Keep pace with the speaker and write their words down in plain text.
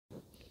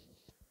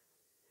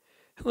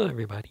Hello,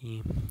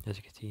 everybody. As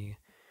you can see,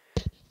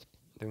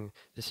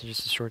 this is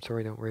just a short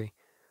story, don't worry.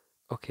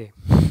 Okay,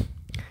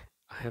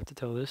 I have to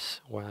tell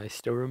this while I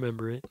still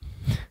remember it.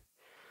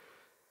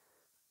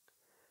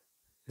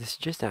 This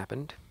just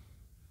happened.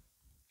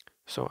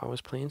 So I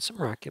was playing some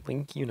Rocket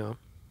League,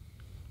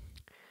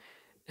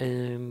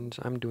 and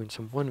I'm doing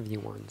some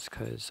 1v1s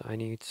because I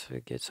need to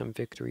get some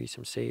victories,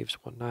 some saves,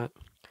 whatnot.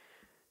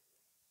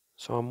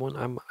 So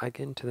I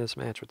get into this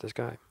match with this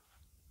guy.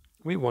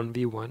 We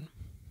 1v1.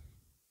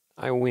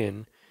 I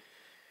win.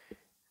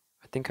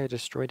 I think I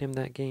destroyed him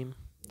that game,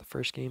 the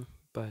first game,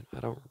 but I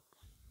don't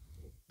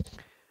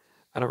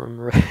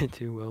remember it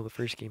too well the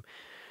first game.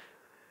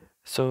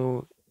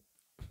 So,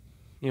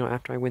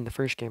 after I win the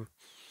first game,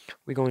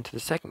 we go into the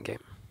second game.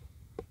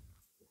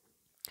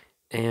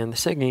 And the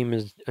second game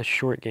is a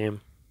short game.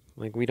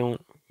 Like, we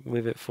don't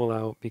live it full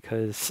out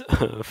because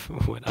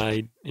of what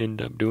I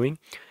end up doing.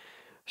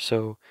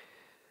 So,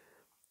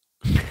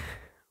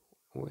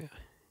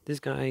 this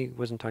guy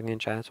wasn't talking in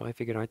chat, so I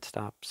figured I'd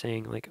stop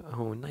saying, like,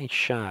 oh, nice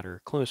shot or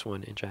close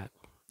one in chat.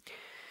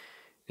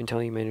 Until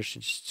he managed to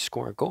just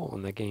score a goal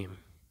in the game.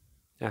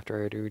 After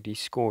I had already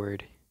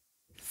scored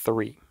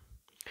 3.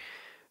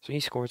 So he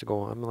scores a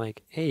goal. I'm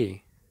like,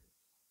 hey,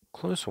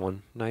 close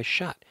one, nice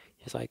shot.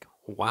 He's like,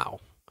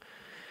 wow.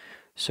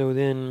 So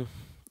then,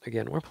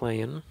 again, we're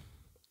playing.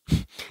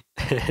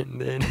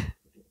 And then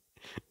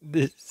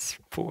this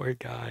poor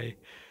guy,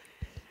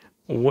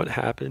 what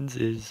happens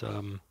is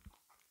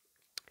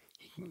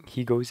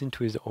he goes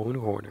into his own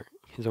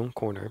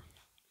corner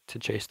to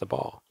chase the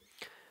ball.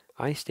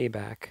 I stay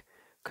back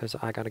because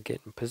I got to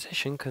get in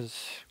position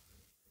because,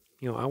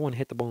 I want to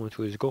hit the ball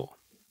into his goal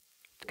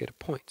to get a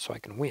point so I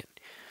can win.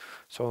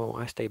 So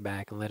I stay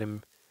back and let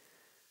him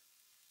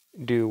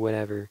do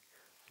whatever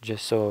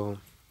just so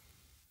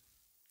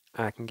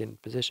I can get in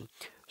position.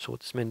 So what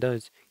this man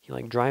does, he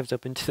like drives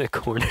up into the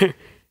corner.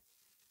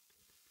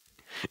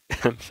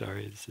 I'm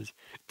sorry, this is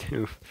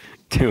too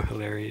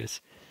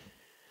hilarious.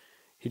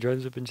 He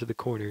drives up into the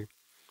corner,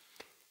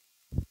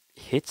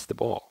 hits the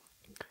ball,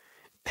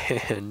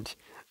 and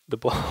the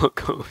ball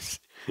goes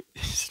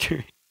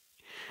straight.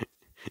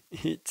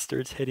 It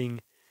starts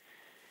heading.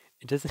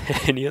 It doesn't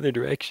head any other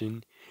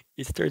direction.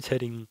 It starts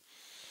heading,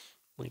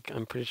 like,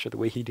 I'm pretty sure the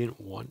way he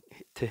didn't want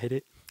to hit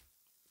it.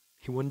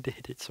 He wanted to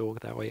hit it so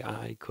that way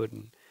I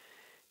couldn't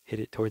hit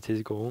it towards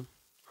his goal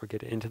or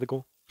get it into the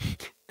goal.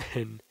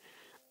 And,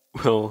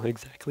 well,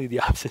 exactly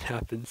the opposite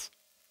happens.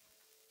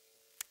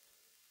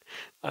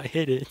 I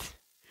hit it.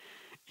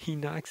 He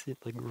knocks it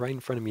like right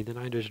in front of me. Then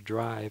I just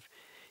drive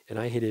and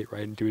I hit it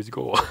right into his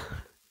goal.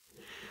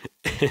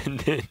 And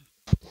then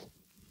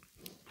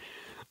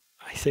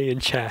I say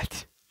in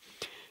chat,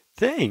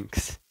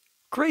 thanks,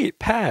 great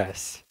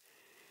pass.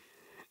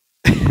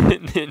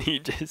 And then he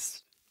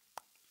just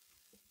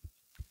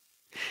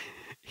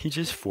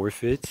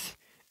forfeits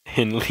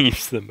and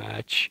leaves the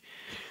match.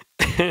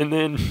 And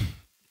then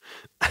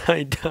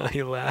I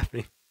die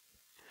laughing,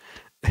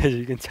 as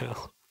you can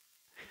tell,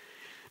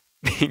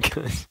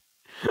 because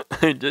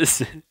I just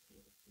said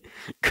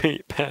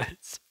great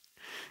pass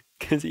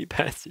because he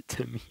passed it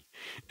to me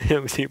and I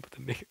was able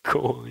to make a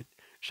goal and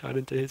shot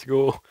into his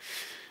goal.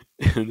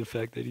 And the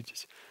fact that he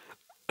just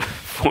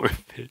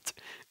forfeit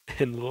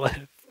and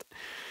left.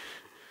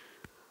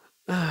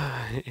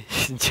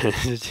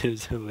 It's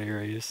just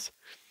hilarious.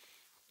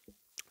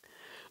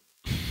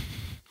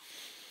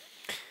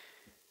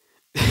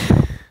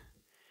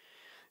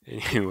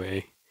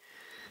 Anyway,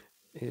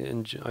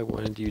 and I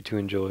wanted you to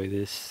enjoy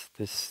this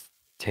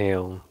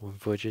tale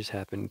of what just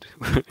happened.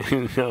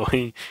 How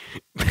a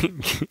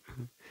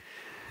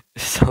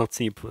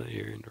salty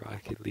player in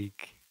Rocket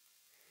League